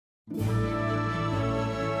Good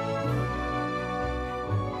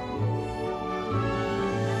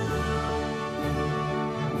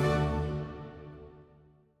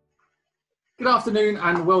afternoon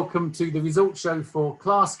and welcome to the results show for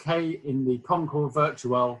Class K in the Concours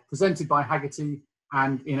Virtual, presented by Haggerty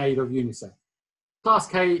and in aid of UNICEF. Class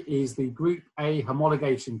K is the Group A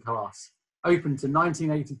homologation class, open to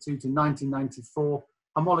 1982 to 1994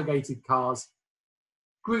 homologated cars.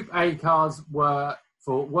 Group A cars were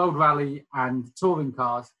for World Rally and touring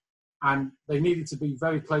cars, and they needed to be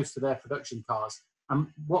very close to their production cars. And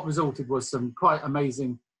what resulted was some quite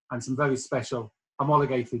amazing and some very special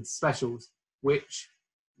homologated specials, which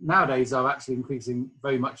nowadays are actually increasing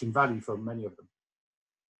very much in value for many of them.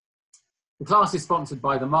 The class is sponsored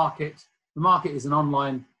by The Market. The Market is an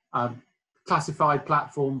online classified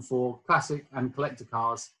platform for classic and collector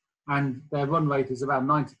cars, and their run rate is around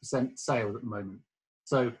 90% sales at the moment.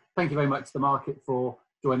 So thank you very much to The Market for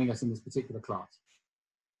joining us in this particular class.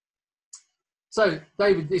 So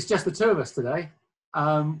David, it's just the two of us today.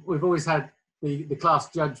 We've always had the class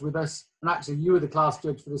judge with us, and actually you were the class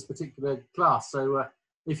judge for this particular class. So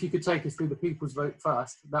if you could take us through the people's vote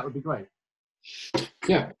first, that would be great.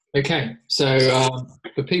 Yeah, okay. So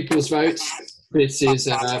for people's votes, this is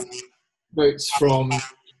votes from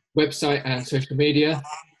website and social media.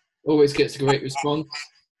 Always gets a great response.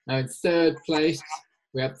 Now in third place,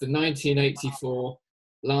 we have the 1984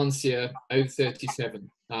 Lancia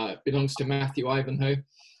 037. It belongs to Matthew Ivanhoe.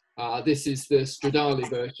 This is the Stradale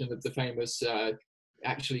version of the famous,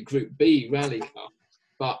 actually Group B rally car,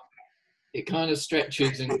 but it kind of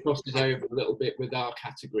stretches and crosses over a little bit with our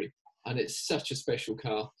category, and it's such a special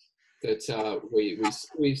car that we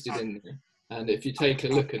squeezed it in there. And if you take a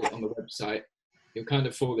look at it on the website, you'll kind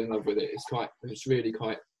of fall in love with it. It's really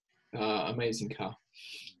quite amazing car.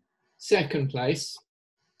 Second place,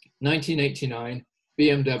 1989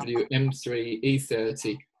 BMW M3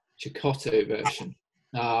 E30 Cicotto version.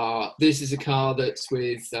 This is a car that's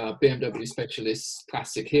with BMW Specialist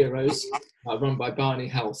Classic Heroes, run by Barney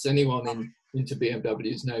House. Anyone into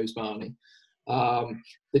BMWs knows Barney.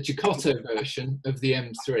 The Cicotto version of the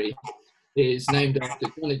M3 is named after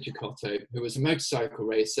Johnny Cicotto, who was a motorcycle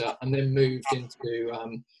racer and then moved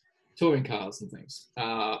into touring cars and things,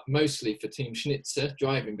 mostly for Team Schnitzer,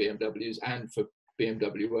 driving BMWs, and for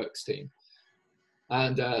BMW Works Team.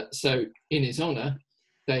 And so in his honour,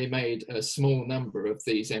 they made a small number of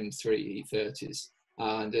these M3 E30s,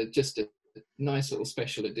 and just a nice little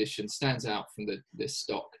special edition, stands out from the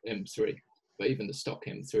stock M3, but even the stock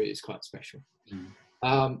M3 is quite special.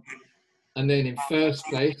 And then in first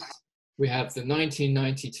place, we have the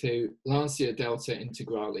 1992 Lancia Delta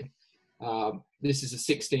Integrale. This is a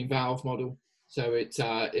 16 valve model, so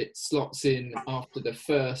it slots in after the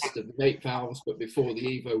first of the 8 valves, but before the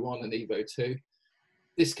Evo 1 and Evo 2.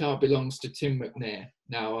 This car belongs to Tim McNair.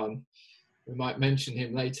 Now, we might mention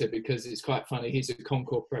him later because it's quite funny. He's a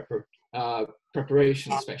Concours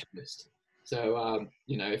preparation specialist. So,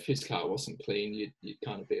 you know, if his car wasn't clean, you'd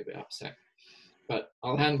kind of be a bit upset. But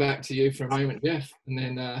I'll hand back to you for a moment, Jeff, and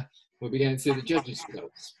then we'll be going through the judges'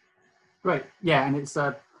 results. Great, yeah, and it's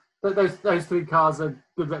those three cars are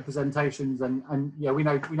good representations, and yeah, we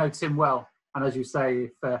know Tim well, and as you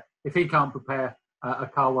say, if he can't prepare a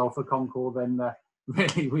car well for Concours, then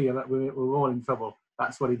really we're all in trouble.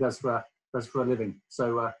 That's what he does for a living.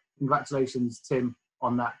 So congratulations, Tim,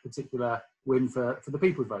 on that particular win for the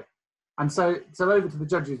people's vote. And so over to the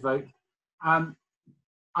judges' vote. I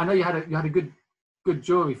know you had a good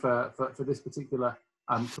jury for this particular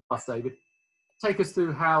class, David. Take us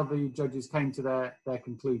through how the judges came to their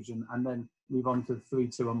conclusion, and then move on to 3,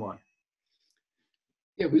 2, and 1.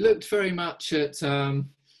 Yeah, we looked very much at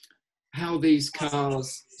how these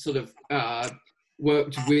cars sort of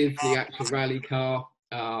worked with the actual rally car,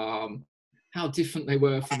 how different they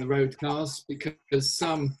were from the road cars, because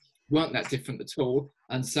some weren't that different at all,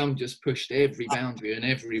 and some just pushed every boundary and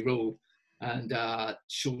every rule, and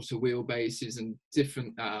shorter wheelbases and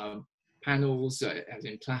different panels, as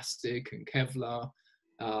in plastic and Kevlar,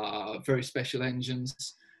 very special engines.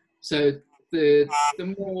 So the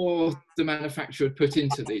more the manufacturer had put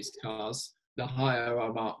into these cars, the higher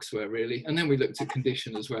our marks were, really. And then we looked at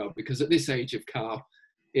condition as well, because at this age of car,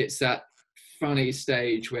 it's that funny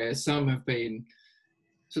stage where some have been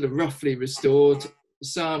sort of roughly restored,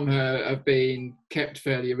 some have been kept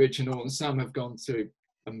fairly original, and some have gone through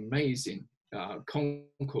amazing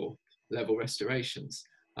Concours level restorations.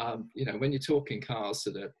 You know, when you're talking cars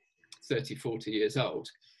that are 30, 40 years old,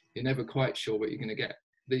 you're never quite sure what you're going to get.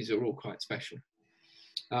 These are all quite special.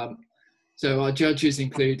 So our judges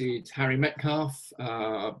included Harry Metcalf,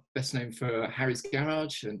 best known for Harry's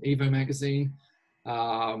Garage and Evo magazine,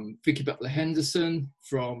 Vicky Butler Henderson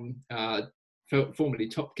from formerly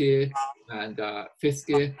Top Gear and Fifth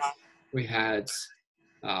Gear. We had,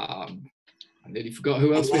 I nearly forgot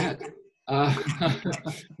who else we had.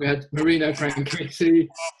 We had Marino Franchitti.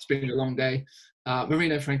 It's been a long day.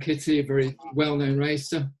 Marino Franchitti, a very well-known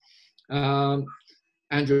racer.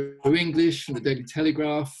 Andrew English from the Daily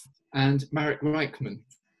Telegraph, and Marek Reichman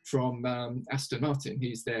from Aston Martin.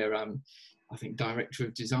 He's their, I think, director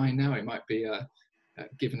of design now. He might be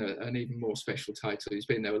given an even more special title. He's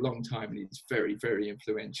been there a long time and he's very, very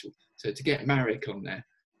influential. So to get Marek on there,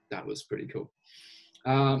 that was pretty cool.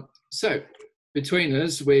 So between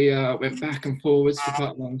us, we went back and forwards for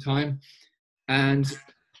quite a long time, and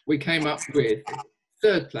we came up with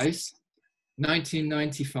third place,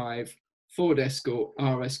 1995 Ford Escort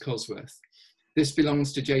RS Cosworth. This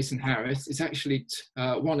belongs to Jason Harris. It's actually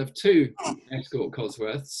one of two Escort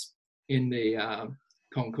Cosworths in the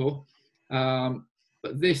Concours.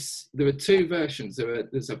 But there are two versions.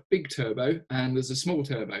 There's a big turbo and there's a small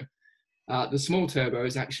turbo. The small turbo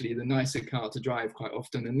is actually the nicer car to drive quite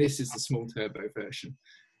often, and this is the small turbo version.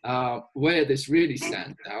 Where this really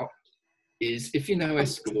stands out is, if you know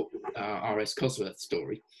Escort RS Cosworth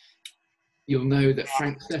story, you'll know that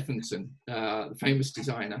Frank Stephenson, the famous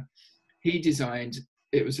designer, he designed,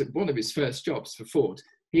 it was one of his first jobs for Ford,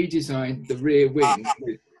 he designed the rear wing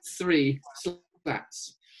with 3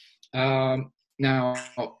 slats. Now,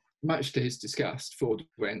 much to his disgust, Ford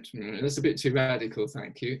went, that's a bit too radical,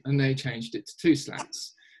 thank you, and they changed it to 2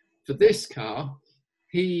 slats. For this car,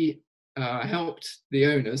 he helped the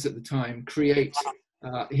owners at the time create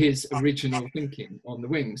his original thinking on the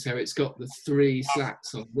wing. So it's got the 3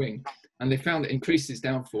 slats on the wing, and they found it increases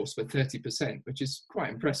downforce by 30%, which is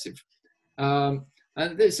quite impressive. And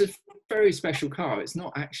it's a very special car. It's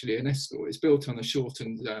not actually an Escort. It's built on a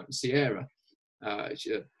shortened Sierra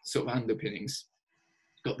sort of underpinnings.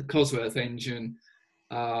 It's got the Cosworth engine.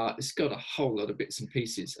 It's got a whole lot of bits and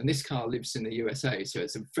pieces. And this car lives in the USA, so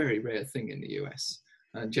it's a very rare thing in the US.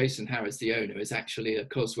 And Jason Harris, the owner, is actually a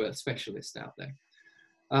Cosworth specialist out there.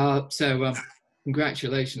 So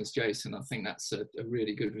congratulations, Jason. I think that's a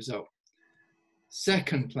really good result.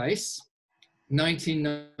 Second place,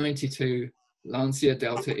 1992 Lancia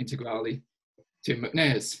Delta Integrale, Tim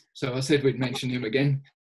McNairs. So I said we'd mention him again.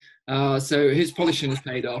 So his polishing has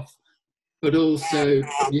paid off, but also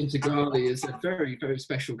the Integrale is a very, very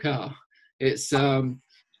special car. It's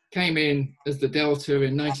came in as the Delta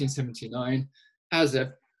in 1979 as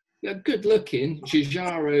a good-looking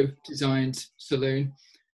Giugiaro designed saloon.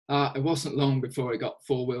 It wasn't long before it got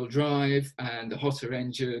 4-wheel drive and a hotter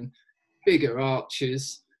engine, bigger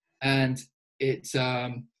arches, and it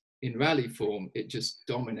in rally form, it just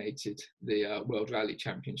dominated the World Rally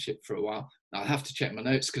Championship for a while. I'll have to check my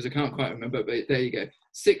notes because I can't quite remember, but there you go.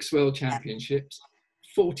 6 World Championships,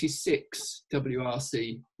 46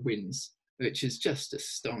 WRC wins, which is just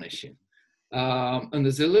astonishing. And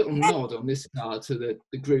there's a little nod on this car to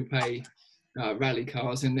the Group A rally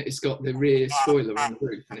cars, in that it's got the rear spoiler on the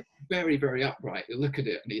roof, and it's very, very upright. You look at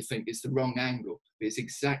it and you think it's the wrong angle, but it's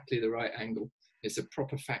exactly the right angle. It's a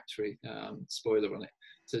proper factory spoiler on it.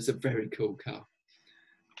 So it's a very cool car.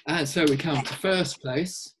 And so we come to first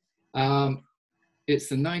place. It's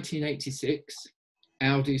the 1986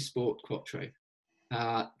 Audi Sport Quattro.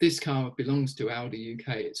 This car belongs to Audi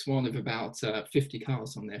UK. It's one of about 50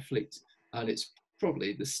 cars on their fleet, and it's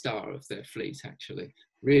probably the star of their fleet, actually.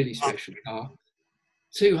 Really special car.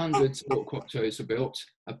 200 Sport Quattros were built.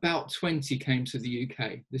 About 20 came to the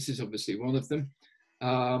UK. This is obviously one of them.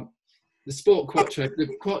 The Sport Quattro,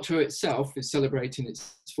 the Quattro itself is celebrating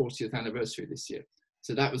its 40th anniversary this year.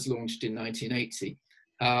 So that was launched in 1980.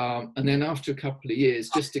 And then after a couple of years,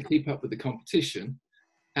 just to keep up with the competition,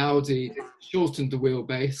 Audi shortened the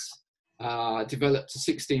wheelbase, developed a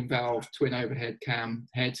 16-valve twin overhead cam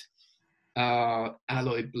head,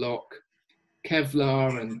 alloy block,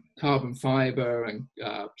 Kevlar and carbon fibre and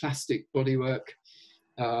plastic bodywork.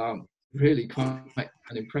 Really quite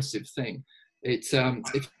an impressive thing. It's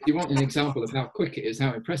if you want an example of how quick it is,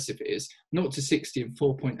 how impressive it is, 0 to 60 in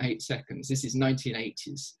 4.8 seconds. This is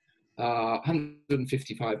 1980s,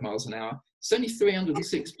 155 miles an hour. It's only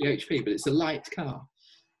 306 bhp, but it's a light car.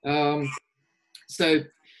 So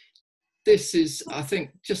this is, I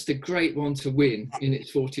think, just a great one to win in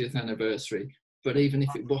its 40th anniversary. But even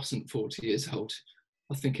if it wasn't 40 years old,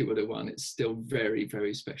 I think it would have won. It's still very,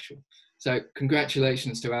 very special. So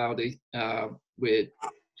congratulations to Audi. We're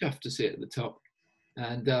chuffed to see it at the top.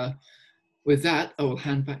 And with that, I will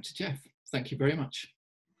hand back to Jeff. Thank you very much.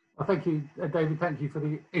 Well, thank you, David. Thank you for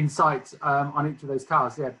the insight on each of those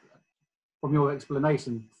cars. Yeah, from your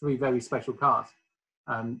explanation, 3 very special cars.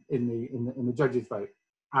 in the judges' vote.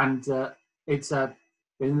 And it's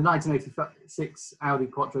in the 1986 Audi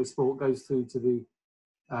Quattro Sport goes through to the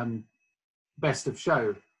best of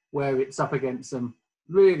show, where it's up against some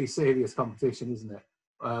really serious competition, isn't it?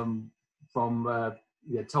 From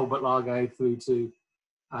Talbot Lago through to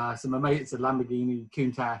some amazing, it's a Lamborghini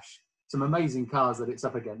Countach, some amazing cars that it's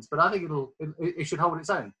up against. But I think it should hold its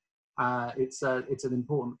own. It's an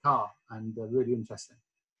important car and really interesting.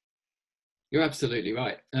 You're absolutely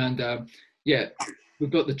right. And yeah,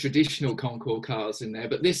 we've got the traditional Concours cars in there,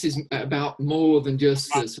 but this is about more than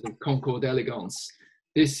just the sort of Concours d'Elegance.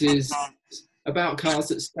 This is about cars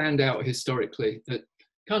that stand out historically, that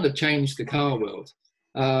kind of changed the car world.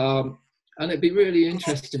 And it'd be really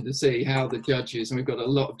interesting to see how the judges, and we've got a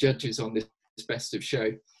lot of judges on this best of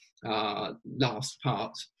show last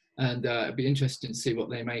part, and it'd be interesting to see what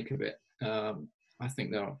they make of it. I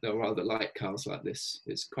think they'll rather like cars like this.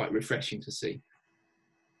 It's quite refreshing to see.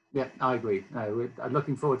 Yeah, I agree. No, I'm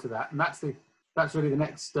looking forward to that, and that's really the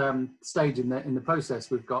next stage in the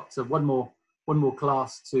process. We've got one more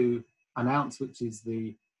class to announce, which is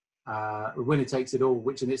the winner takes it all,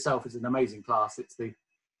 which in itself is an amazing class. It's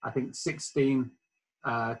I think 16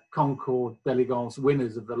 Concours d'Elegance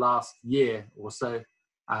winners of the last year or so.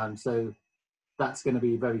 So that's going to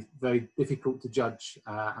be very, very difficult to judge,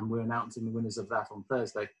 and we're announcing the winners of that on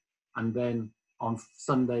Thursday. And then on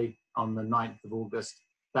Sunday, on the 9th of August,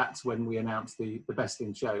 that's when we announce the best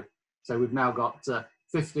in show. So we've now got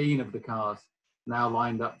 15 of the cars now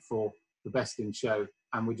lined up for the best in show,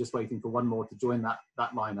 and we're just waiting for one more to join that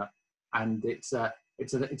lineup. And it's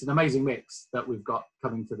an amazing mix that we've got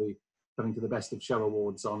coming to the best of show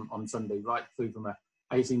awards on Sunday, right through from a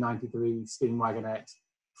 1893 steam wagonette,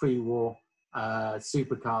 pre-war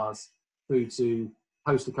supercars, through to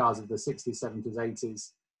poster cars of the 60s, 70s,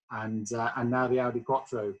 80s, and now the Audi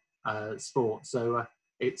Quattro Sport. So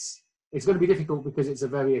it's going to be difficult because it's a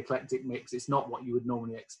very eclectic mix. It's not what you would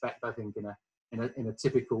normally expect, I think, in a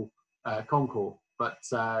typical Concours. But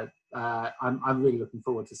I'm really looking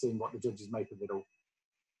forward to seeing what the judges make of it all.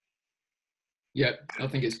 Yeah, I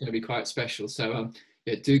think it's going to be quite special. So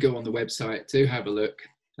yeah, do go on the website, do have a look.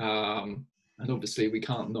 And obviously we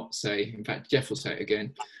can't not say, in fact, Jeff will say it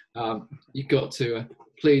again, you've got to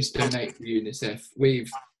please donate to UNICEF.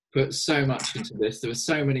 We've put so much into this. There are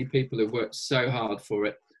so many people who've worked so hard for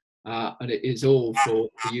it, and it is all for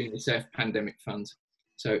the UNICEF Pandemic Fund.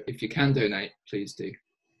 So if you can donate, please do.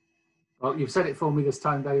 Well, you've said it for me this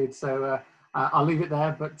time, David, so I'll leave it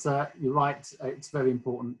there, but you're right, it's very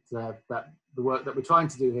important that the work that we're trying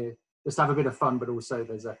to do here, just have a bit of fun, but also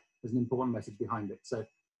there's an important message behind it. So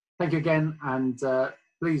thank you again, and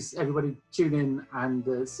please, everybody, tune in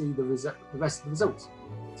and see the rest of the results.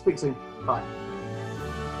 Speak soon. Bye.